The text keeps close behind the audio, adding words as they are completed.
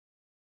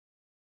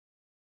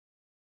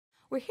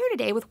We're here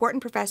today with Wharton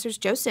professors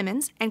Joe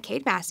Simmons and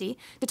Cade Massey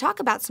to talk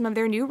about some of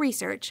their new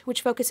research,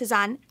 which focuses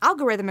on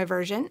algorithm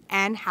aversion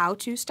and how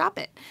to stop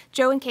it.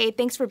 Joe and Cade,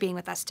 thanks for being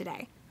with us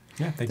today.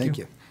 Yeah, thank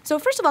you. So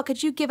first of all,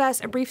 could you give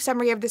us a brief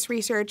summary of this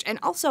research? And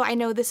also, I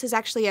know this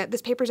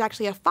paper is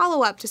actually a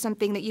follow-up to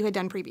something that you had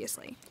done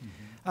previously.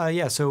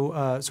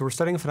 So we're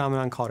studying a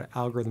phenomenon called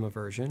algorithm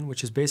aversion,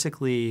 which is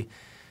basically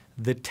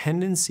the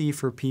tendency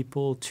for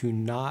people to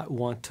not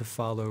want to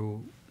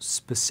follow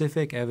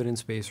specific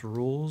evidence-based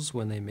rules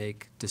when they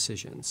make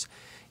decisions,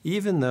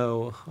 even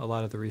though a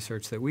lot of the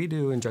research that we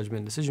do in judgment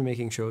and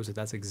decision-making shows that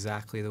that's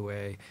exactly the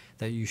way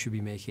that you should be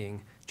making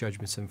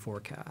judgments and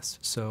forecasts.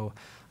 So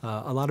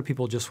a lot of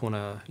people just want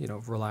to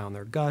rely on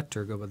their gut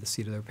or go by the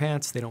seat of their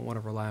pants. They don't want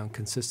to rely on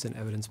consistent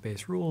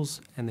evidence-based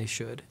rules, and they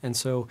should. And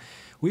so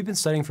we've been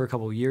studying for a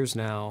couple of years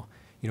now,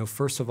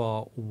 first of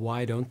all,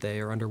 why don't they,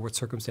 or under what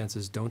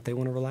circumstances don't they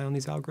want to rely on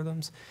these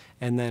algorithms?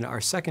 And then our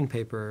second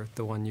paper,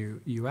 the one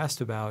you asked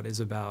about, is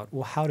about,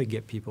 well, how to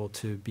get people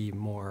to be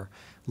more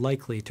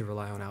likely to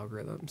rely on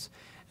algorithms.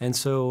 And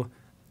so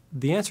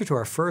the answer to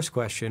our first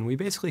question, we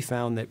basically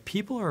found that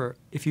people are,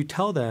 if you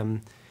tell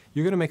them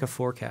you're going to make a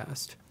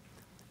forecast,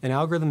 an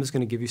algorithm is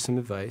going to give you some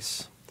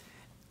advice,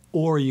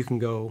 or you can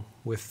go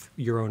with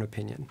your own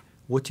opinion.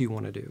 What do you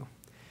want to do?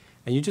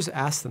 And you just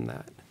ask them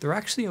that. They're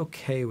actually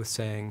okay with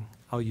saying,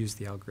 I'll use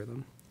the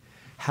algorithm.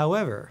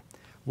 However,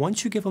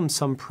 once you give them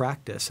some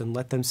practice and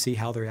let them see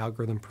how their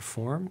algorithm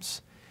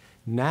performs,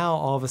 now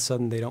all of a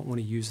sudden they don't want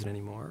to use it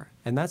anymore.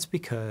 And that's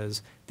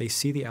because they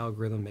see the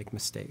algorithm make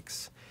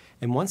mistakes.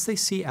 And once they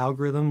see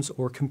algorithms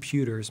or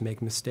computers make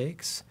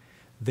mistakes,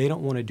 they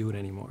don't want to do it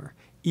anymore,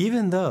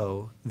 even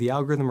though the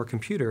algorithm or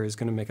computer is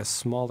going to make a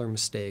smaller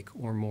mistake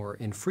or more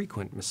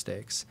infrequent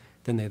mistakes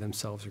than they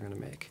themselves are going to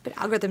make. But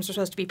algorithms are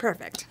supposed to be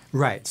perfect.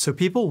 Right. So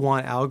people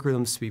want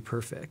algorithms to be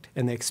perfect,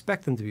 and they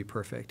expect them to be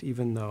perfect,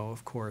 even though,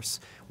 of course,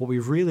 what we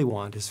really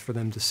want is for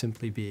them to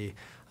simply be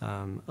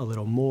a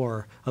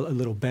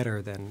little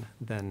better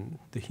than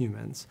the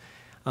humans.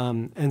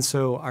 And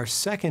so our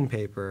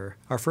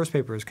first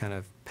paper is kind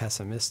of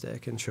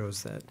pessimistic and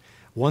shows that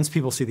once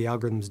people see the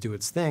algorithms do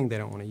its thing, they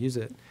don't want to use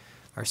it.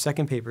 Our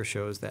second paper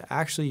shows that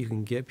actually you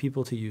can get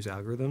people to use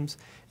algorithms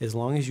as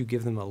long as you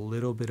give them a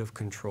little bit of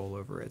control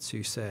over it. So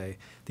you say,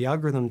 the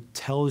algorithm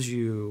tells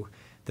you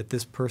that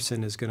this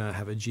person is going to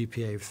have a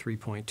GPA of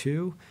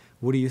 3.2.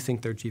 What do you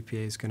think their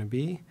GPA is going to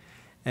be?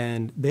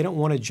 And they don't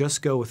want to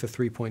just go with the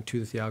 3.2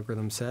 that the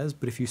algorithm says,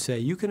 but if you say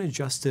you can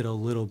adjust it a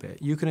little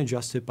bit, you can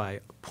adjust it by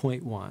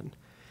 0.1,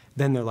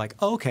 then they're like,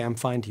 oh, okay, I'm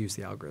fine to use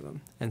the algorithm.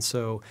 And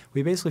so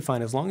we basically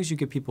find as long as you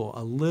give people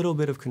a little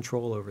bit of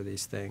control over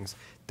these things,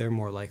 they're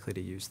more likely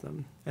to use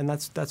them. And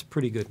that's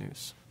pretty good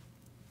news.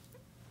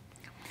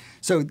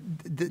 So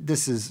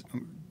this is,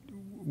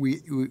 we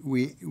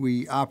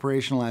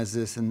operationalize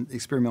this in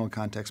experimental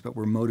context, but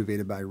we're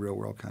motivated by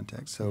real-world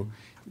context. So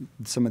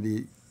some of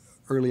the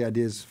early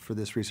ideas for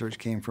this research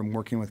came from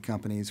working with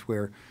companies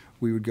where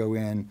we would go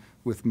in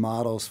with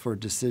models for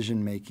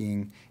decision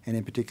making, and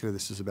in particular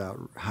this is about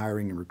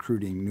hiring and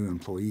recruiting new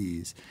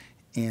employees.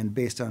 And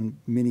based on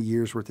many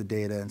years worth of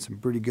data and some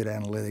pretty good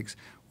analytics,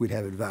 we'd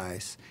have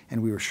advice,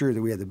 and we were sure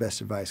that we had the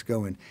best advice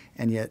going,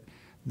 and yet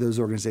those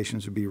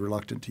organizations would be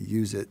reluctant to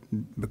use it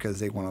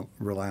because they want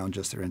to rely on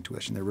just their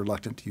intuition. They're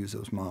reluctant to use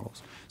those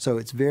models. So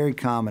it's very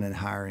common in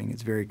hiring.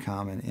 It's very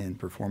common in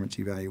performance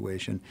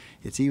evaluation.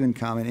 It's even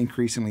common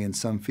increasingly in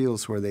some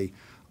fields where they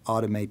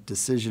automate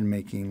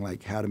decision-making,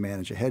 like how to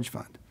manage a hedge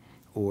fund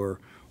or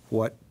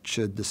what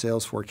should the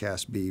sales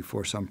forecast be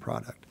for some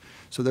product.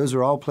 So those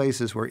are all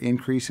places where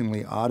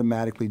increasingly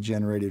automatically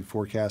generated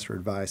forecast or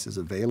advice is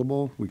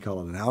available. We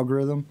call it an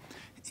algorithm.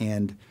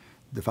 And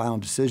the final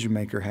decision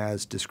maker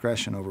has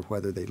discretion over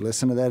whether they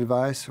listen to that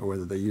advice or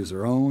whether they use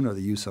their own or they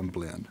use some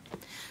blend.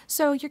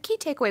 So your key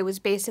takeaway was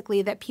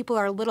basically that people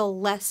are a little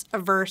less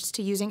averse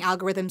to using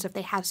algorithms if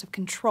they have some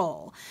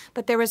control.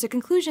 But there was a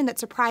conclusion that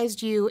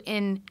surprised you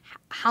in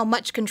how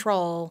much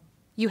control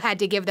you had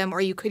to give them or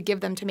you could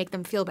give them to make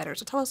them feel better.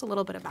 So tell us a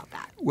little bit about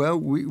that. Well,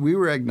 we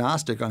were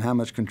agnostic on how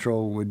much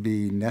control would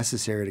be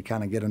necessary to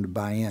kind of get them to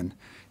buy in.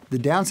 The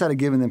downside of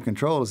giving them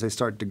control is they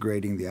start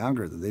degrading the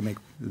algorithm.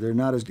 They're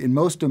not as, in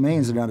most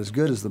domains, they're not as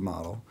good as the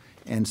model.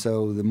 And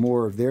so the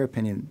more of their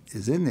opinion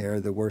is in there,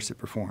 the worse it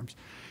performs.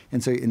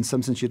 And so in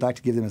some sense, you'd like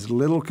to give them as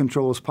little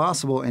control as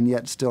possible and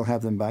yet still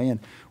have them buy in.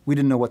 We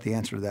didn't know what the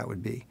answer to that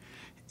would be.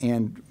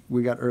 And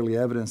we got early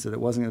evidence that it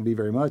wasn't going to be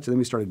very much. And then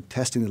we started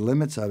testing the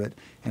limits of it,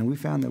 and we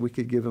found that we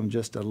could give them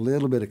just a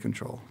little bit of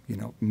control,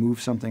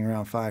 move something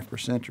around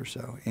 5% or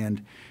so.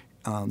 And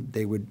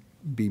they would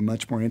be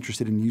much more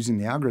interested in using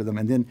the algorithm.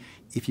 And then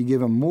if you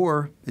give them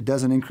more, it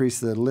doesn't increase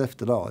the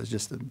lift at all. It's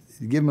just,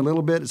 you give them a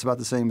little bit, it's about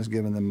the same as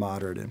giving them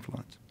moderate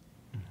influence.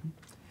 Mm-hmm.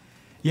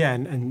 Yeah,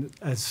 and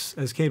as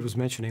Cade was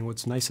mentioning,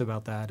 what's nice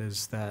about that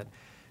is that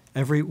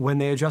when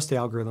they adjust the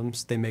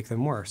algorithms, they make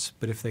them worse.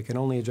 But if they can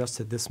only adjust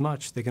it this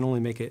much, they can only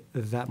make it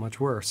that much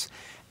worse.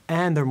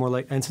 And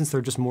since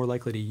they're just more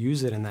likely to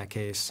use it in that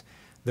case,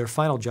 their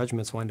final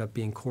judgments wind up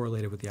being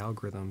correlated with the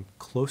algorithm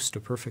close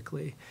to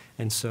perfectly.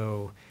 And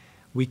so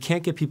we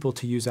can't get people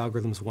to use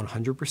algorithms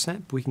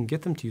 100%, but we can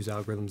get them to use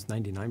algorithms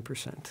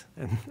 99%.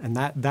 And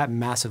that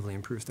massively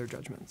improves their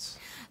judgments.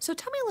 So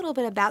tell me a little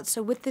bit about,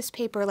 so with this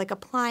paper, like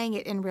applying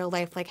it in real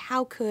life, like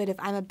how could, if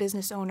I'm a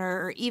business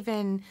owner or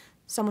even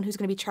someone who's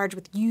going to be charged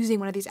with using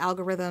one of these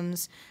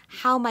algorithms,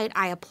 how might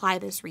I apply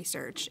this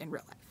research in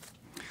real life?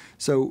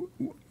 So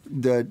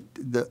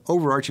the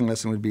overarching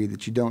lesson would be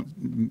that you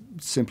don't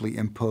simply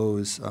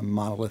impose a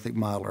monolithic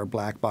model or a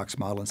black box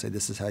model and say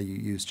this is how you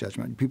use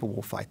judgment. People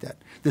will fight that.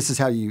 This is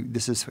how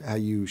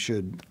you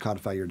should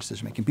codify your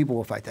decision making. People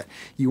will fight that.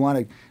 You want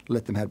to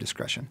let them have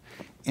discretion,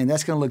 and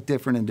that's going to look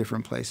different in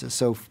different places.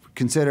 So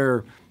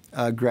consider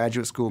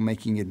graduate school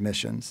making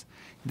admissions.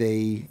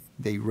 They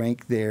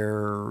rank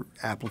their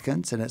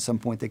applicants, and at some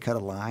point they cut a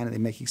line and they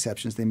make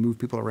exceptions. They move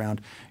people around.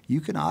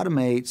 You can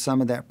automate some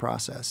of that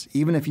process.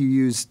 Even if you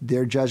use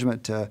their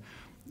judgment to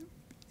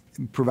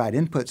provide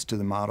inputs to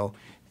the model,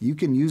 you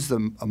can use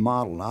an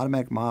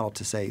automatic model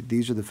to say,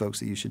 these are the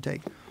folks that you should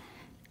take.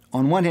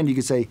 On one hand, you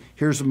could say,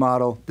 here's a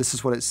model. This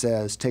is what it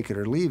says. Take it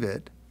or leave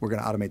it. We're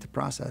going to automate the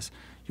process.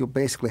 You'll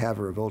basically have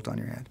a revolt on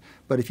your hand.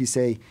 But if you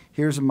say,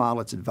 here's a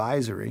model, it's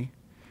advisory,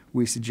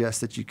 we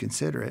suggest that you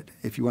consider it.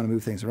 If you want to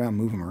move things around,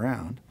 move them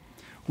around.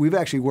 We've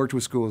actually worked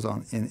with schools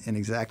in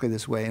exactly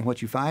this way, and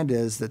what you find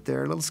is that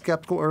they're a little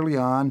skeptical early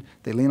on.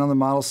 They lean on the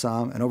model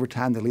some, and over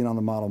time they lean on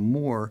the model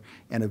more,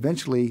 and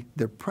eventually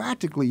they're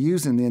practically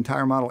using the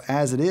entire model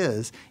as it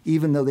is,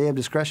 even though they have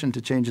discretion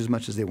to change as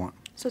much as they want.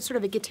 So it's sort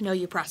of a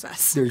get-to-know-you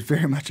process. There's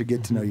very much a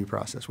get-to-know-you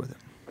process with it.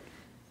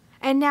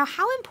 And now,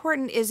 how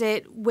important is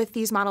it with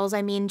these models?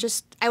 I mean,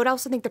 I would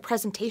also think the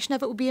presentation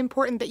of it would be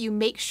important, that you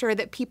make sure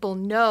that people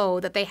know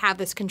that they have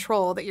this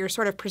control, that you're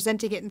sort of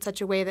presenting it in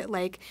such a way that,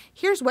 like,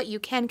 here's what you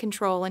can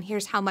control and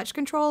here's how much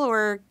control,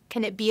 or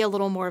can it be a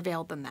little more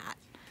veiled than that?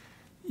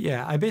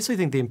 Yeah, I basically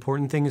think the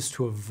important thing is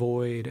to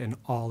avoid an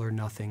all or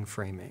nothing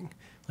framing.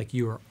 Like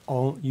you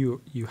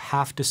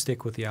have to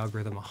stick with the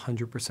algorithm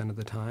 100% of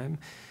the time.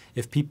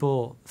 If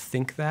people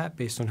think that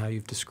based on how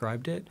you've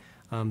described it,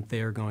 they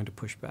are going to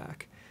push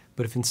back.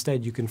 But if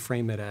instead you can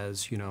frame it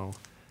as,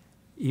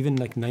 even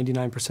like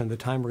 99% of the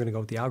time we're going to go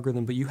with the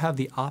algorithm, but you have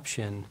the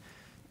option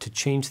to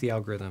change the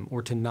algorithm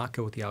or to not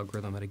go with the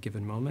algorithm at a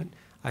given moment,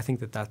 I think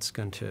that that's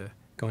going to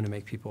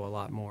make people a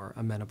lot more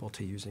amenable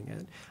to using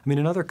it. I mean,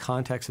 another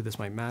context that this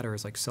might matter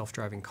is like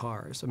self-driving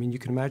cars. I mean, you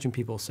can imagine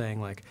people saying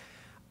like,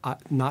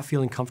 not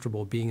feeling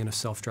comfortable being in a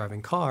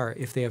self-driving car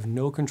if they have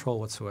no control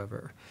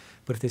whatsoever.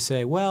 But if they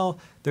say, well,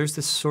 there's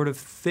this sort of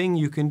thing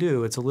you can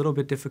do, it's a little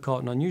bit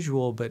difficult and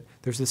unusual, but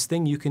there's this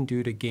thing you can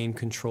do to gain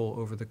control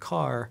over the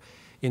car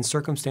in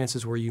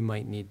circumstances where you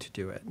might need to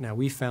do it. Now,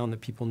 we found that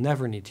people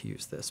never need to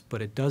use this,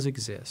 but it does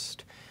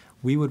exist.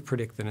 We would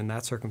predict that in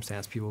that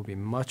circumstance, people will be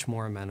much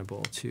more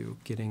amenable to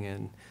getting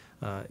in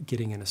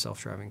a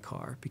self-driving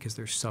car because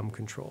there's some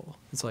control.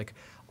 It's like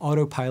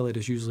autopilot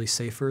is usually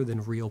safer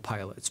than real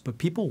pilots, but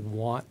people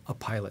want a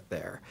pilot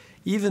there.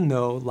 Even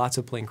though lots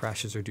of plane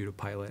crashes are due to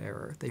pilot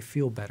error, they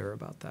feel better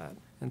about that.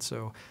 And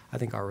so I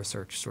think our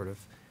research sort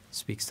of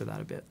speaks to that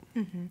a bit.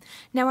 Mm-hmm.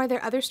 Now, are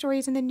there other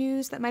stories in the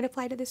news that might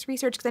apply to this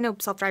research? Because I know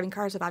self-driving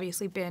cars have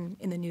obviously been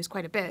in the news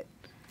quite a bit.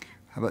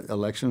 How about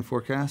election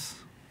forecasts?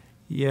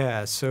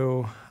 Yeah,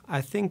 so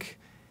I think,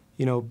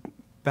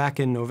 back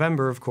in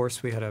November, of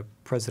course, we had a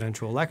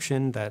presidential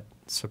election that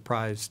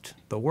surprised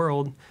the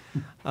world.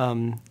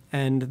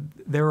 And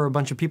there were a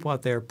bunch of people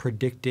out there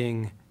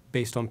predicting,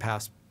 based on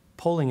past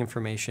polling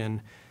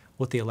information,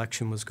 what the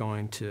election was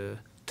going to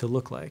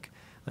look like.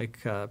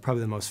 Like probably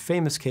the most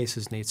famous case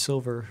is Nate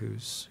Silver,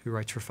 who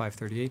writes for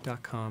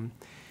 538.com.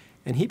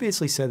 And he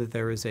basically said that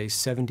there is a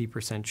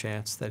 70%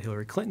 chance that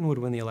Hillary Clinton would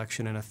win the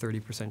election and a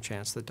 30%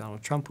 chance that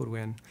Donald Trump would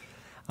win.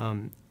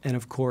 And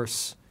of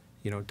course,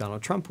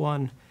 Donald Trump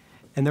won.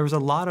 And there was a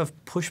lot of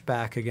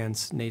pushback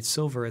against Nate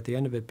Silver at the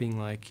end of it, being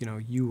like,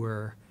 you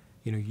were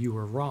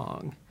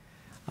wrong.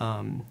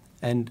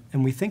 And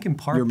we think in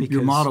part because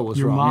your model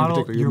was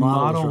wrong. Your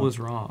model was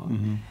wrong.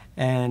 Mm-hmm.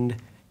 And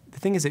the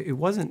thing is, it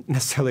wasn't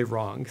necessarily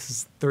wrong,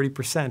 because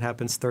 30%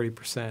 happens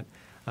 30%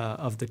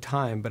 of the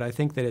time. But I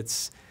think that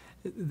it's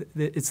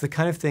the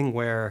kind of thing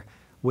where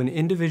when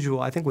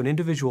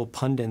individual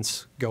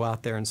pundits go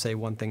out there and say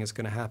one thing is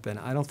going to happen,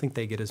 I don't think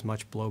they get as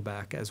much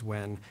blowback as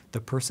when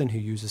the person who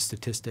uses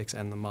statistics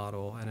and the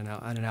model and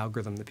an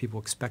algorithm that people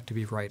expect to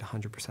be right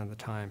 100% of the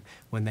time,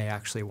 when they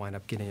actually wind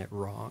up getting it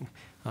wrong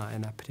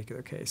in that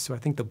particular case. So I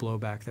think the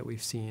blowback that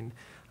we've seen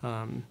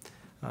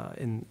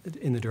in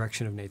the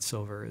direction of Nate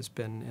Silver has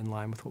been in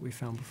line with what we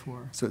found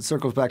before. So it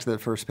circles back to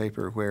that first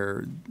paper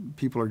where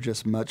people are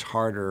just much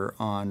harder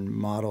on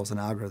models and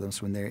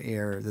algorithms when they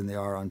err than they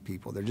are on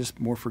people. They're just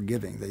more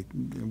forgiving.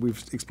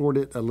 We've explored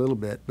it a little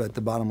bit, but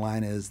the bottom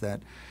line is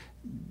that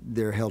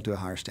they're held to a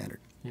higher standard.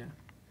 Yeah.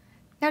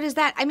 Now, does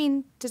that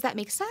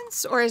make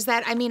sense? Or is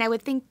that, I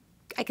would think,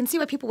 I can see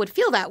why people would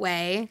feel that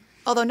way,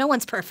 although no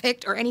one's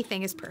perfect or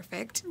anything is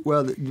perfect.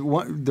 Well,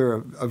 there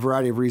are a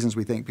variety of reasons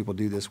we think people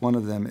do this. One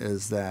of them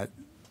is that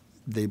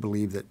they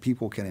believe that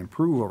people can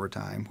improve over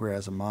time,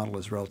 whereas a model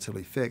is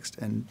relatively fixed,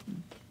 and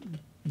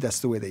that's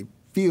the way they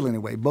feel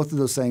anyway. Both of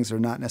those things are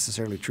not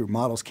necessarily true.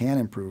 Models can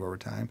improve over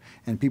time,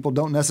 and people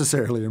don't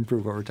necessarily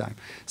improve over time.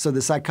 So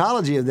the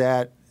psychology of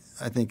that,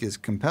 I think, is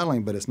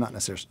compelling, but it's not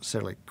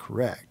necessarily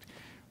correct.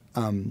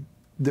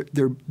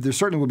 There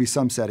certainly will be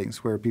some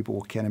settings where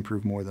people can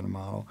improve more than a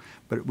model,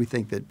 but we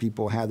think that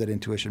people have that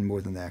intuition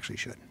more than they actually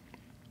should.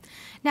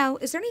 Now,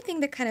 is there anything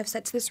that kind of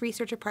sets this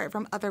research apart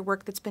from other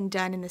work that's been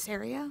done in this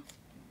area?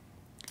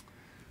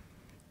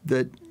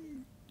 That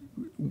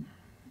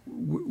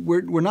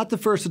we're not the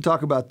first to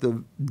talk about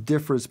the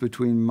difference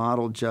between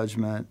model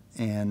judgment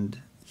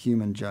and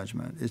human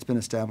judgment. It's been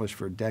established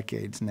for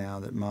decades now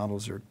that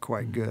models are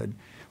quite good.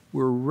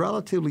 We're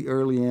relatively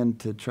early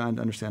into trying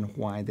to understand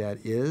why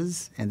that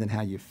is and then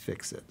how you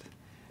fix it.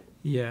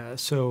 Yeah,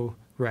 so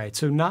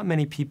not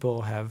many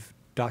people have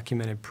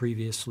documented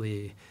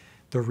previously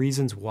the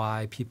reasons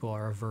why people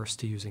are averse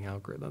to using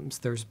algorithms.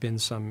 There's been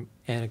some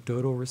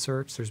anecdotal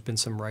research, there's been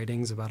some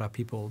writings about how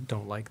people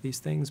don't like these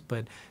things,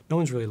 but no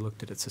one's really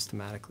looked at it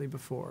systematically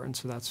before, and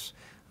so that's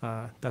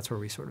where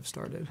we sort of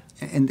started.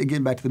 And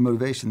again, back to the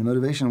motivation. The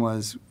motivation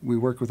was we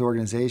work with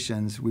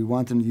organizations, we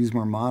want them to use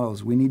more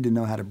models, we need to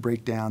know how to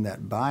break down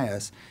that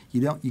bias.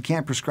 You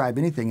can't prescribe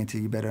anything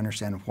until you better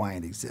understand why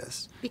it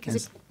exists. Because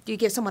if you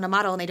give someone a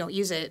model and they don't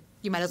use it,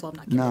 you might as well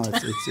not give it to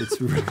them. No,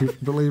 it's really,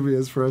 believe me,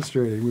 it's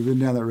frustrating. We've been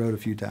down that road a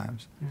few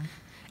times.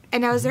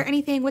 And now, is there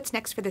anything, what's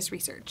next for this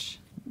research?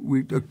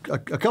 A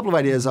couple of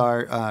ideas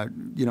are,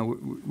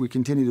 we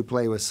continue to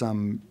play with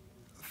some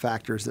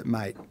factors that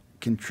might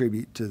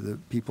contribute to the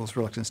people's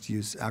reluctance to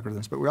use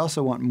algorithms, but we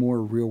also want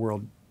more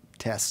real-world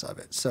tests of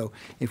it. So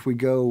if we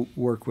go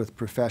work with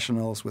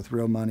professionals with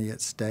real money at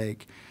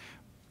stake,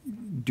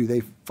 do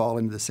they fall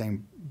into the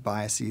same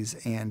biases,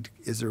 and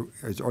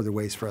are there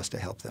ways for us to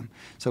help them?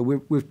 So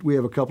we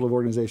have a couple of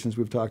organizations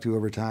we've talked to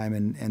over time,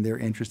 and they're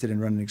interested in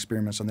running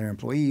experiments on their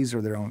employees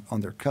or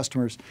on their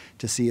customers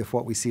to see if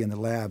what we see in the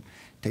lab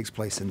takes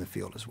place in the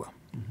field as well.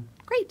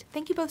 Great.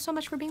 Thank you both so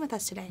much for being with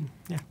us today.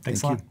 Yeah, thanks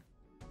a Thank lot. you.